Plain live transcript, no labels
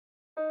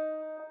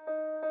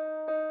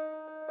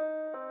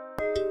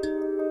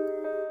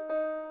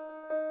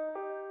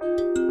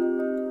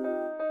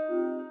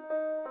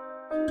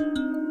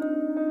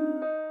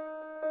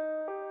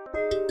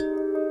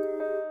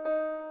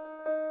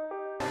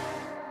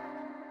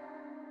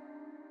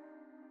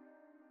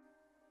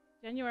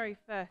January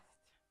 1st,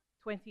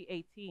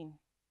 2018,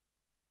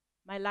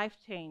 my life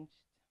changed.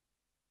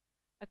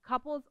 A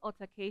couple's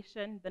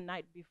altercation the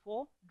night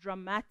before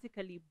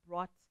dramatically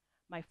brought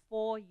my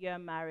 4-year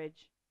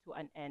marriage to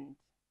an end.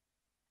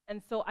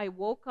 And so I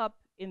woke up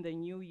in the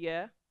new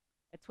year,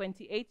 a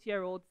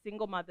 28-year-old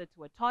single mother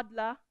to a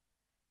toddler,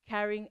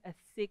 carrying a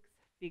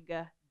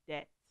 6-figure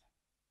debt.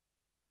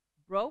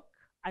 Broke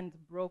and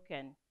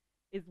broken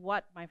is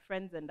what my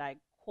friends and I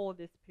call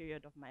this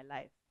period of my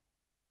life.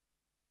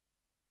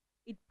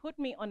 It put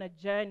me on a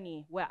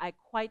journey where I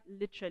quite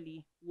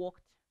literally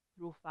walked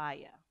through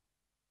fire.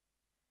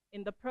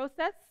 In the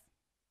process,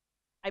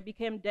 I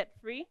became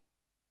debt-free.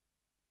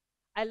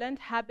 I learned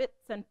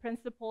habits and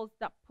principles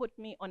that put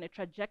me on a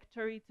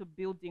trajectory to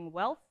building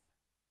wealth.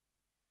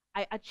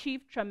 I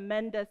achieved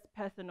tremendous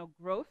personal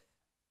growth.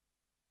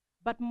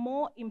 But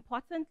more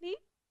importantly,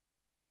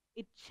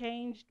 it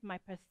changed my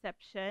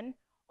perception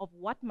of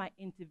what my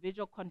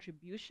individual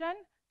contribution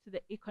to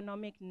the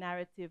economic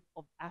narrative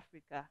of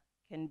Africa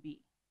can be.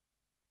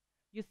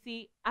 You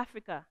see,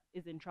 Africa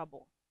is in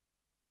trouble.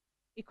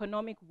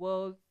 Economic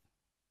woes,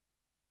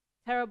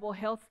 terrible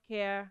health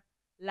care,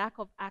 lack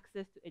of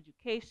access to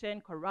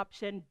education,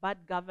 corruption, bad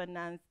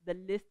governance, the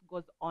list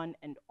goes on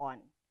and on.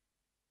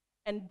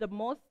 And the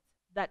most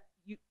that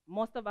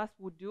most of us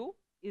would do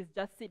is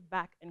just sit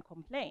back and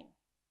complain.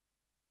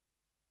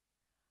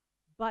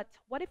 But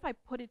what if I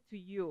put it to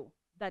you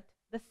that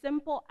the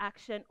simple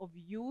action of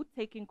you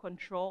taking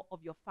control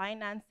of your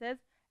finances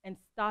and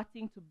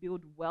starting to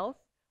build wealth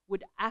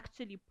would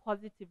actually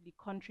positively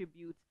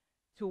contribute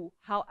to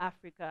how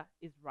Africa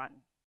is run?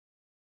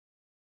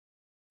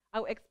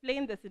 I'll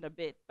explain this in a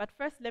bit, but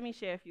first let me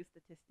share a few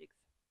statistics.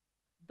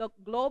 The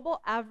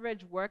global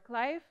average work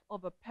life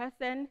of a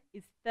person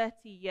is 30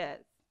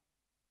 years.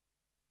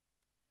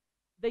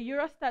 The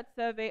Eurostat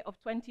survey of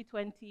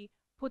 2020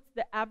 puts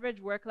the average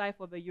work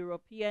life of a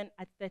European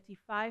at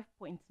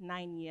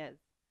 35.9 years.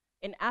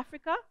 In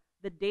Africa,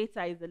 the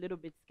data is a little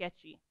bit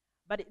sketchy,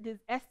 but it is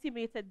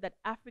estimated that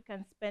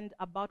Africans spend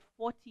about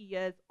 40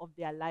 years of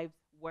their lives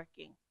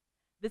working.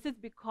 This is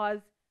because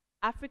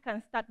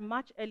Africans start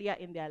much earlier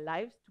in their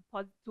lives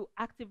to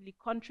actively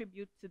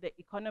contribute to the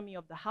economy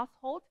of the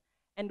household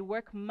and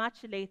work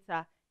much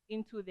later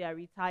into their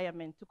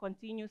retirement to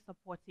continue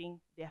supporting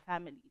their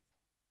families.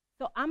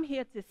 So I'm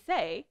here to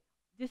say,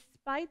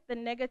 despite the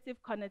negative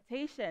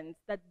connotations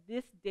that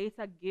this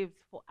data gives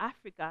for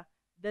Africa,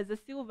 there's a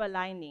silver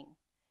lining.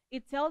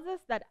 It tells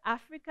us that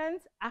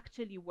Africans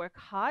actually work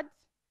hard,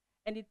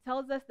 and it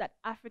tells us that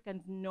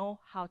Africans know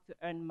how to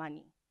earn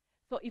money.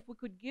 So if we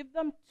could give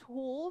them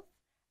tools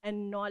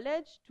and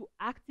knowledge to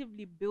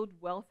actively build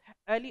wealth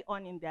early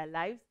on in their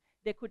lives,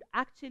 they could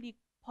actually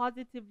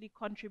positively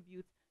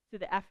contribute to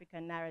the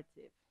African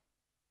narrative.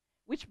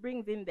 Which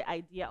brings in the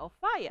idea of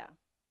FIRE.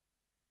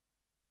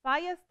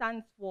 FIRE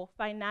stands for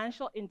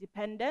Financial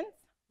Independence,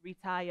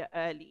 Retire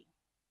Early.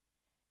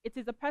 It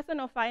is a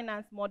personal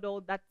finance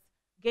model that's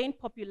gained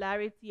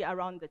popularity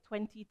around the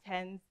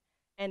 2010s,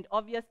 and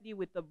obviously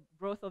with the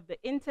growth of the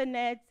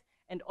internet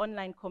and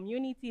online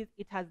communities,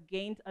 it has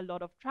gained a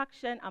lot of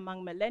traction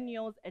among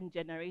millennials and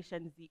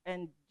Generation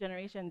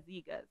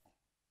Zers.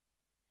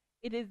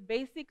 It is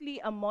basically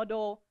a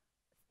model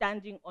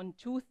standing on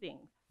two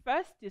things.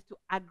 First is to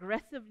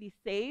aggressively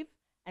save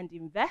and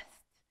invest,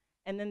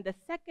 and then the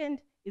second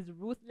is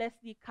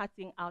ruthlessly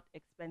cutting out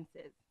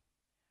expenses.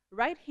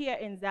 Right here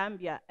in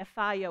Zambia, a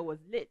fire was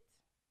lit.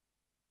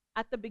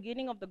 At the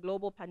beginning of the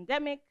global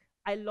pandemic,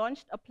 I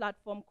launched a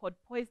platform called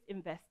Poised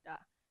Investor.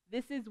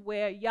 This is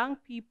where young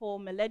people,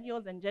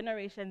 millennials and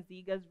Generation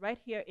Zers right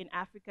here in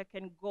Africa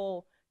can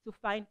go to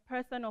find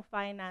personal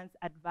finance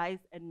advice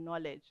and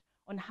knowledge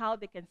on how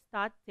they can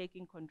start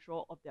taking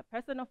control of their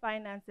personal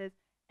finances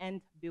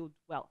and build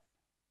wealth.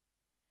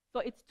 So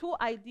it's two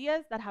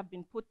ideas that have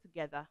been put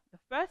together. The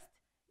first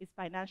is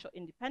financial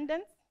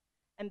independence,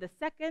 and the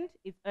second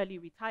is early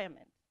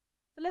retirement.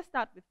 So let's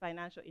start with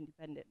financial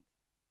independence.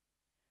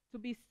 To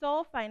be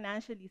so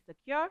financially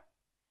secure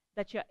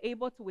that you're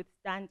able to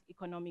withstand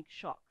economic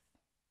shocks.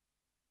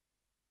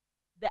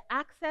 The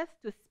access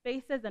to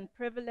spaces and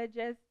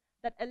privileges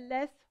that a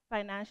less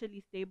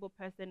financially stable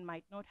person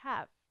might not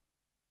have.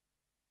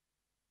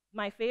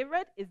 My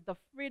favorite is the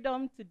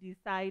freedom to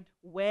decide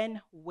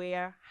when,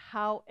 where,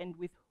 how, and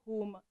with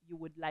whom you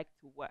would like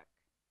to work.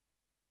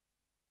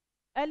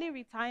 Early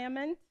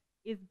retirement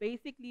is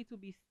basically to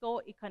be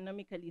so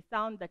economically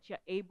sound that you're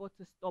able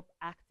to stop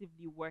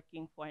actively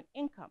working for an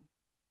income.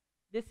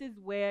 This is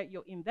where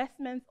your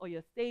investments or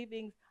your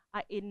savings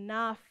are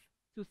enough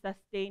to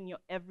sustain your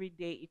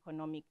everyday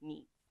economic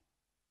needs.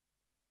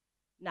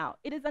 Now,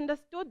 it is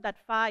understood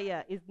that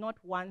FIRE is not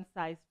one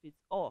size fits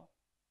all.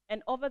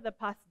 And over the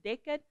past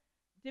decade,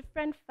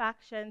 different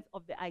factions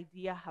of the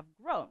idea have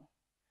grown.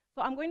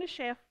 So I'm going to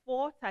share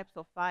 4 types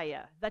of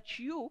FIRE that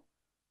you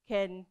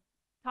can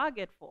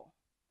target for.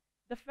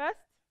 The first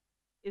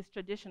is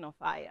traditional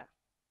FIRE.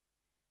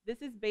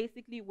 This is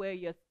basically where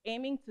you're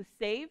aiming to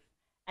save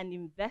and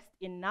invest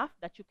enough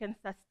that you can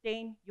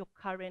sustain your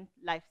current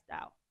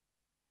lifestyle.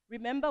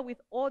 Remember, with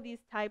all these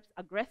types,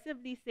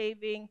 aggressively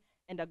saving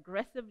and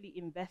aggressively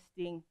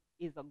investing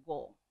is a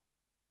goal.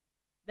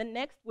 The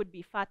next would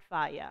be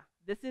F.I.R.E.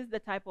 This is the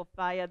type of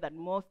FIRE that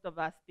most of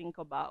us think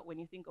about when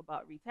you think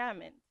about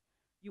retirement.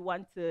 You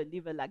want to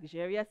live a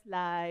luxurious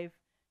life,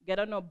 get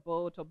on a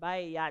boat or buy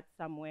a yacht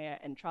somewhere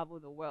and travel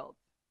the world.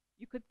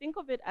 You could think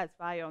of it as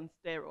FIRE on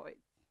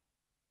steroids.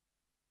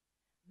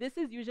 This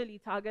is usually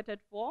targeted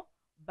for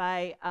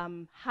by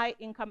high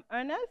income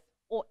earners,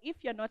 or if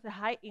you're not a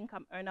high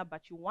income earner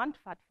but you want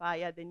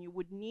FIRE, then you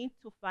would need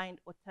to find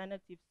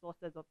alternative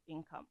sources of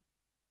income.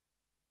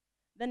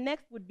 The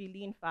next would be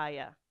lean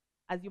FIRE.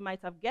 As you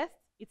might have guessed,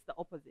 it's the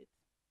opposite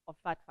of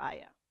fat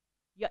FIRE.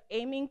 You're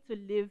aiming to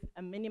live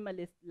a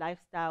minimalist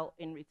lifestyle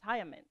in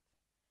retirement.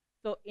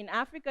 So in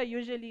Africa,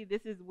 usually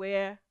this is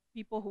where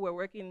people who are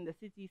working in the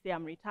city say,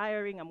 I'm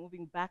retiring, I'm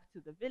moving back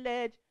to the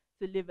village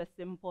to live a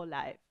simple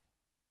life.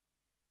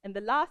 And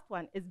the last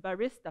one is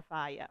barista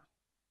FIRE.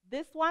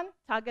 This one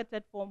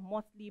targeted for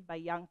mostly by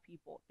young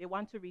people. They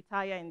want to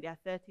retire in their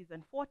 30s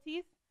and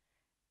 40s,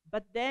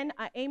 but then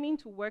are aiming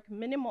to work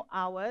minimal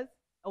hours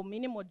or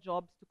minimal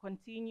jobs to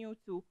continue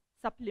to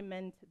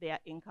supplement their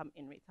income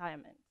in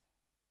retirement.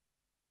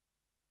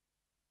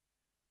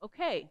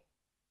 Okay,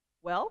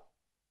 well,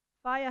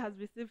 FIRE has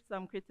received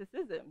some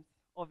criticisms,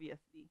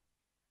 obviously.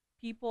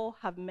 People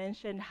have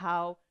mentioned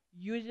how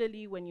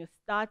usually when you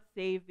start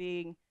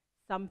saving,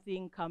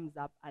 something comes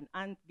up, an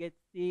ant gets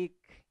sick,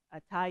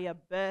 a tire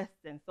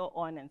bursts, and so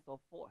on and so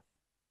forth.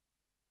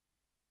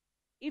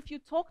 If you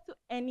talk to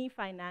any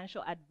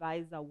financial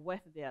advisor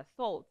worth their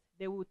salt,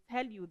 they will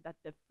tell you that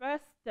the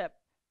first step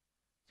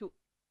to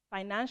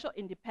financial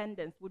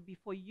independence would be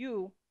for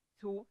you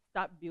to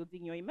start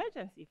building your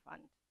emergency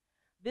fund.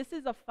 This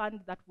is a fund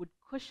that would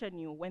cushion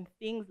you when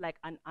things like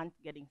an ant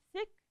getting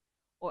sick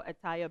or a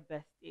tire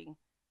bursting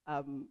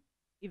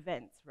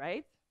events,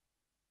 right?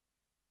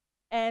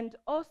 And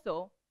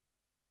also,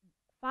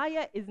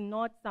 FIRE is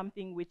not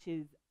something which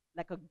is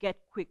like a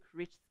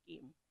get-quick-rich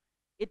scheme.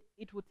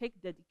 It will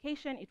take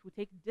dedication, it will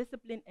take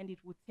discipline, and it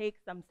will take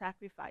some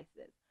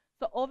sacrifices.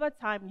 So over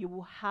time, you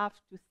will have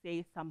to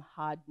say some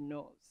hard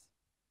no's.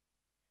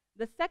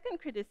 The second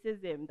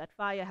criticism that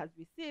FIRE has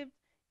received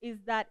is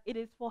that it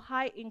is for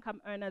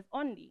high-income earners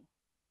only.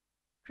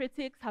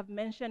 Critics have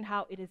mentioned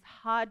how it is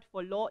hard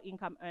for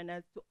low-income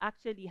earners to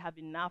actually have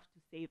enough to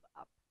save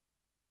up.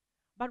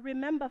 But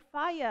remember,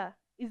 FIRE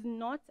is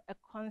not a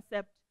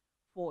concept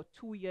for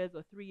 2 years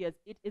or 3 years.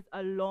 It is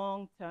a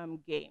long-term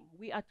game.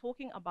 We are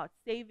talking about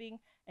saving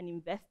and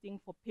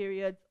investing for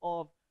periods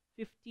of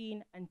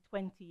 15 and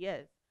 20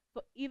 years.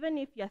 So even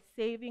if you're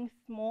saving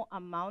small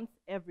amounts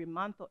every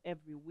month or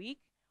every week,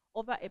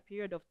 over a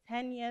period of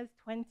 10 years,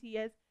 20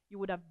 years, you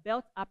would have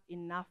built up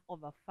enough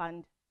of a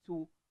fund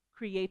to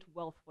create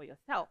wealth for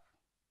yourself.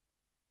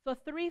 So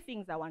 3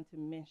 things I want to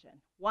mention.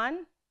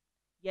 1,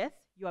 yes,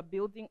 you are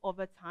building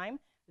over time.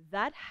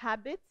 That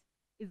habit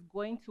is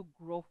going to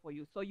grow for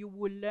you. So you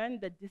will learn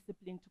the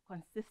discipline to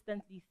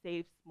consistently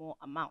save small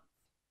amounts.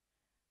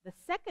 The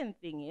second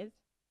thing is,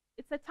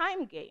 it's a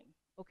time game,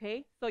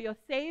 okay? So you're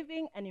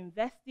saving and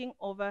investing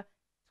over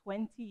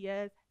 20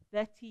 years,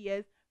 30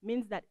 years,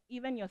 means that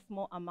even your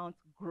small amounts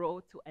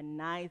grow to a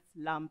nice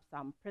lump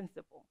sum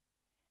principle.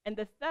 And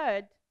the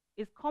third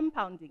is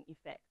compounding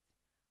effect.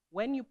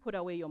 When you put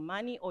away your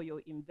money or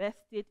you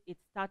invest it, it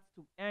starts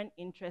to earn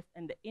interest,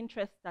 and the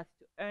interest starts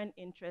to earn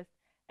interest.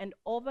 And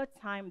over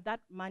time, that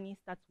money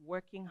starts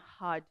working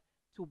hard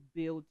to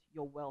build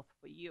your wealth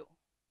for you.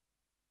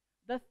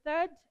 The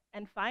third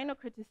and final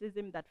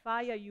criticism that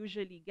FIRE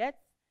usually gets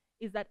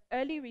is that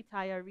early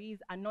retirees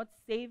are not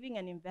saving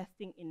and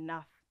investing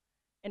enough.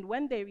 And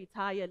when they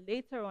retire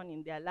later on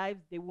in their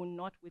lives, they will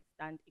not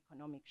withstand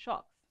economic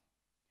shocks.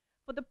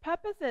 For the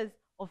purposes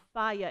of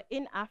FIRE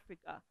in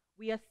Africa,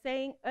 we are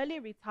saying early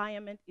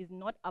retirement is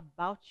not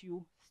about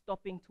you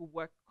stopping to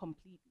work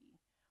completely.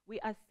 We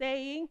are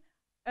saying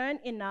earn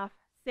enough,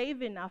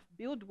 save enough,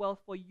 build wealth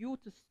for you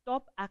to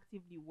stop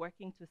actively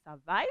working to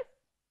survive,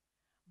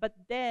 but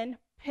then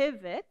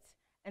pivot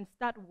and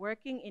start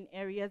working in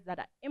areas that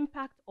are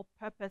impact or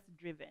purpose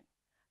driven.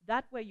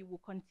 That way you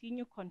will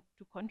continue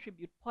to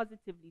contribute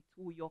positively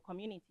to your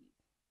communities.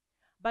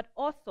 But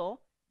also,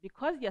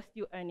 because you're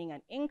still earning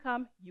an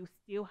income, you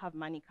still have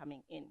money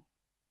coming in.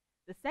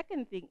 The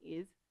second thing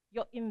is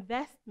your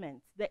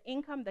investments, the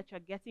income that you're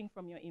getting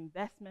from your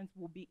investments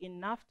will be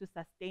enough to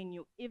sustain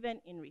you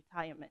even in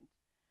retirement.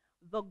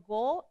 The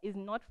goal is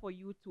not for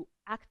you to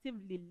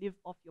actively live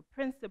off your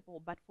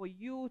principal, but for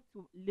you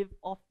to live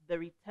off the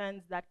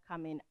returns that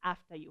come in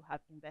after you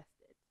have invested.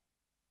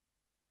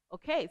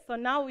 Okay, so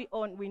now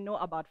we know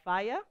about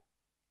FIRE.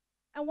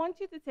 I want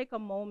you to take a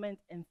moment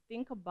and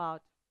think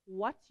about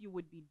what you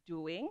would be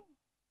doing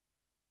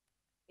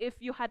if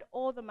you had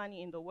all the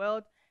money in the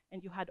world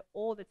and you had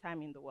all the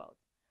time in the world.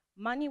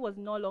 Money was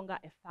no longer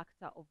a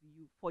factor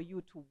for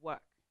you to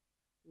work.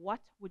 What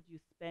would you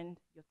spend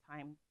your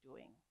time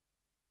doing?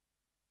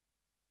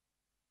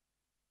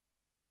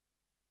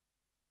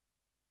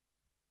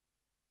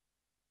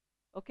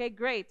 Okay,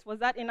 great. Was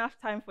that enough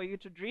time for you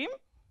to dream?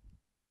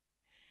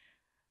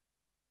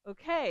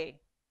 Okay,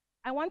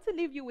 I want to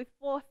leave you with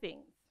 4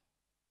 things.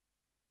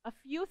 A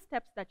few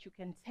steps that you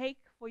can take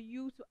for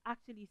you to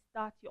actually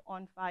start your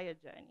own FIRE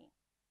journey.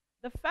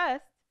 The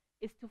first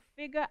is to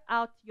figure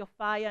out your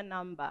FIRE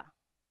number.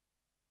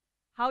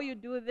 How you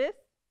do this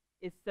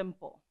is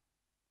simple.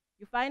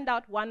 You find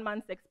out 1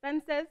 month's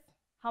expenses,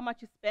 how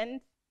much you spend,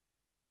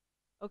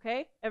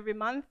 okay, every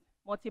month,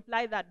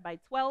 multiply that by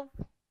 12,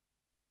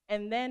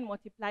 and then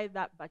multiply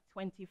that by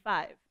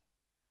 25.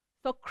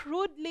 So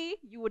crudely,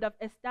 you would have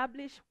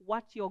established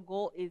what your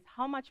goal is,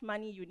 how much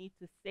money you need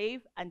to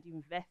save and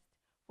invest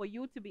for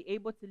you to be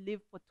able to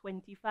live for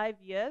 25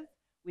 years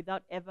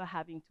without ever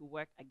having to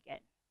work again.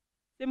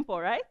 Simple,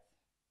 right?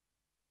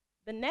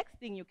 The next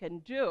thing you can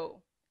do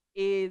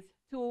is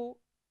to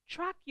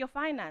track your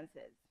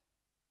finances.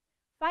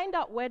 Find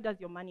out where does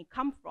your money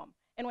come from.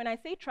 And when I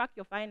say track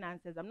your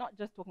finances, I'm not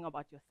just talking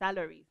about your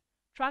salaries.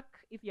 Track,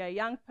 if you're a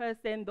young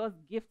person, those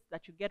gifts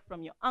that you get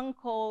from your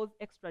uncles,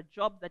 extra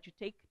jobs that you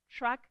take.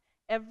 Track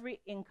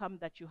every income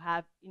that you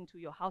have into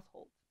your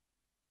household.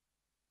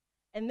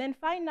 And then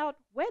find out,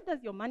 where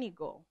does your money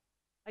go?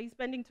 Are you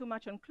spending too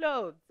much on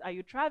clothes? Are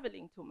you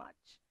traveling too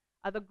much?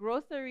 Are the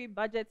grocery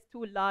budgets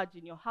too large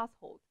in your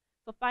household?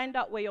 So find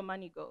out where your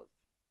money goes.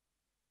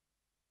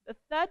 The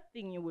third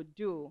thing you would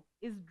do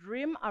is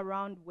dream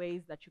around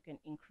ways that you can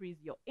increase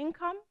your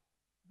income,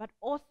 but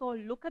also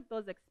look at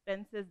those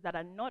expenses that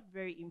are not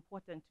very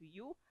important to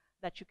you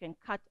that you can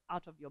cut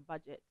out of your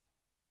budget.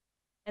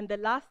 And the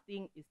last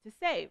thing is to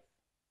save.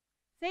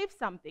 Save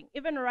something.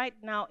 Even right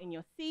now in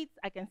your seats,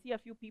 I can see a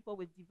few people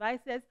with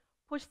devices.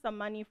 Push some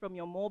money from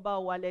your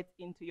mobile wallet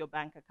into your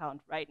bank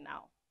account right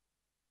now.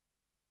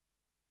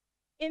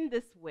 In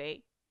this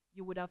way,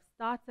 you would have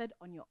started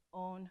on your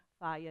own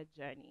FIRE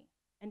journey.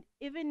 And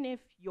even if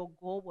your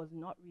goal was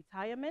not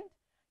retirement,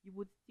 you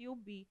would still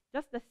be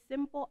just the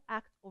simple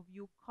act of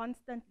you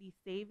constantly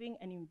saving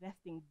and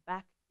investing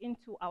back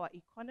into our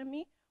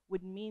economy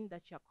would mean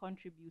that you're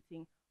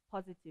contributing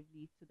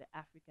positively to the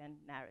African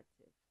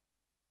narrative.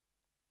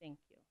 Thank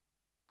you.